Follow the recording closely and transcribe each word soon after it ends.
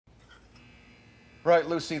Right,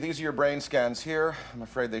 Lucy, these are your brain scans here. I'm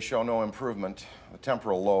afraid they show no improvement. The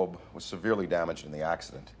temporal lobe was severely damaged in the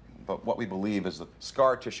accident. But what we believe is that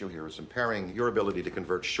scar tissue here is impairing your ability to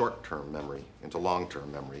convert short-term memory into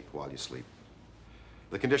long-term memory while you sleep.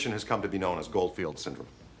 The condition has come to be known as Goldfield syndrome.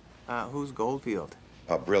 Who's Goldfield?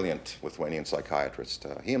 A brilliant Lithuanian psychiatrist.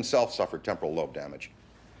 He himself suffered temporal lobe damage.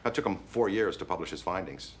 It took him 4 years to publish his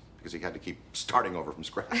findings because he had to keep starting over from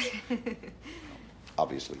scratch.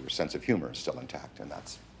 Obviously, your sense of humor is still intact, and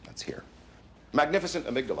that's here. Magnificent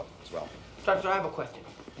amygdala as well. Doctor, I have a question.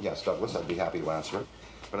 Yes, Douglas, I'd be happy to answer it.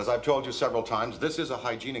 But as I've told you several times, this is a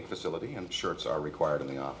hygienic facility, and shirts are required in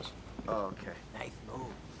the office. Oh, okay. Nice move.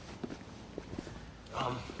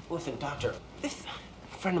 Listen, Doctor, this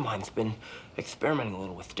friend of mine's been experimenting a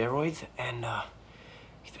little with steroids, and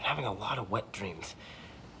he's been having a lot of wet dreams.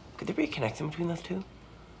 Could there be a connection between those two?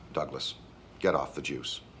 Douglas, get off the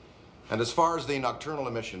juice. And as far as the nocturnal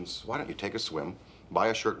emissions, why don't you take a swim, buy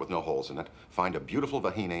a shirt with no holes in it, find a beautiful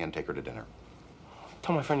vagina, and take her to dinner?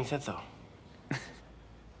 Tell my friend he said so.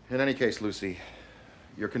 In any case, Lucy,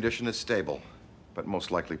 your condition is stable, but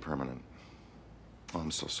most likely permanent. Oh,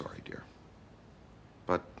 I'm so sorry, dear.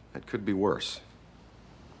 But it could be worse.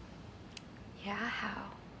 Yeah, how?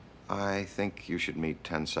 I think you should meet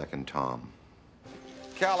 10-Second Tom.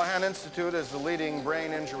 Callahan Institute is the leading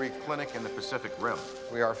brain injury clinic in the Pacific Rim.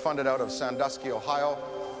 We are funded out of Sandusky, Ohio,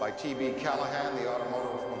 by T.B. Callahan, the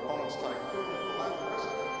automotive components tycoon.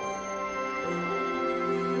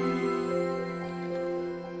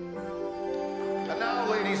 And now,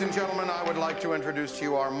 ladies and gentlemen, I would like to introduce to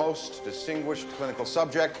you our most distinguished clinical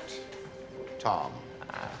subject, Tom.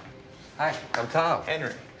 Hi, I'm Tom.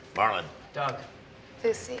 Henry. Marlon. Doug.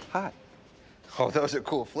 Lucy. Hi. Oh, those are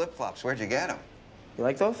cool flip-flops. Where'd you get them? You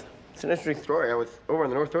like those? It's an interesting story. I was over in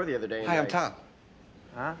the North Door the other day. Hi, I'm Tom.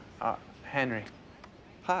 Huh? Henry.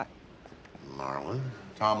 Hi. Marlon.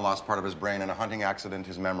 Tom lost part of his brain in a hunting accident.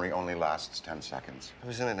 His memory only lasts 10 seconds. I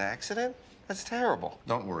was in an accident? That's terrible.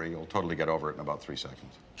 Don't worry, you'll totally get over it in about 3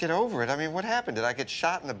 seconds. Get over it? I mean, what happened? Did I get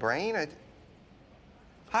shot in the brain?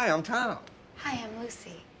 Hi, I'm Tom. Hi, I'm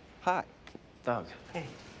Lucy. Hi. Doug. Hey.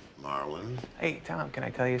 Marlon. Hey, Tom, can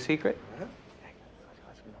I tell you a secret?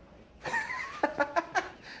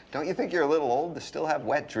 Don't you think you're a little old to still have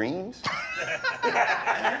wet dreams?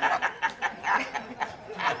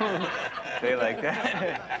 Say like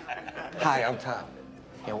that. Hi, I'm Tom.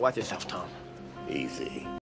 Yeah, watch yourself, Tom. Easy.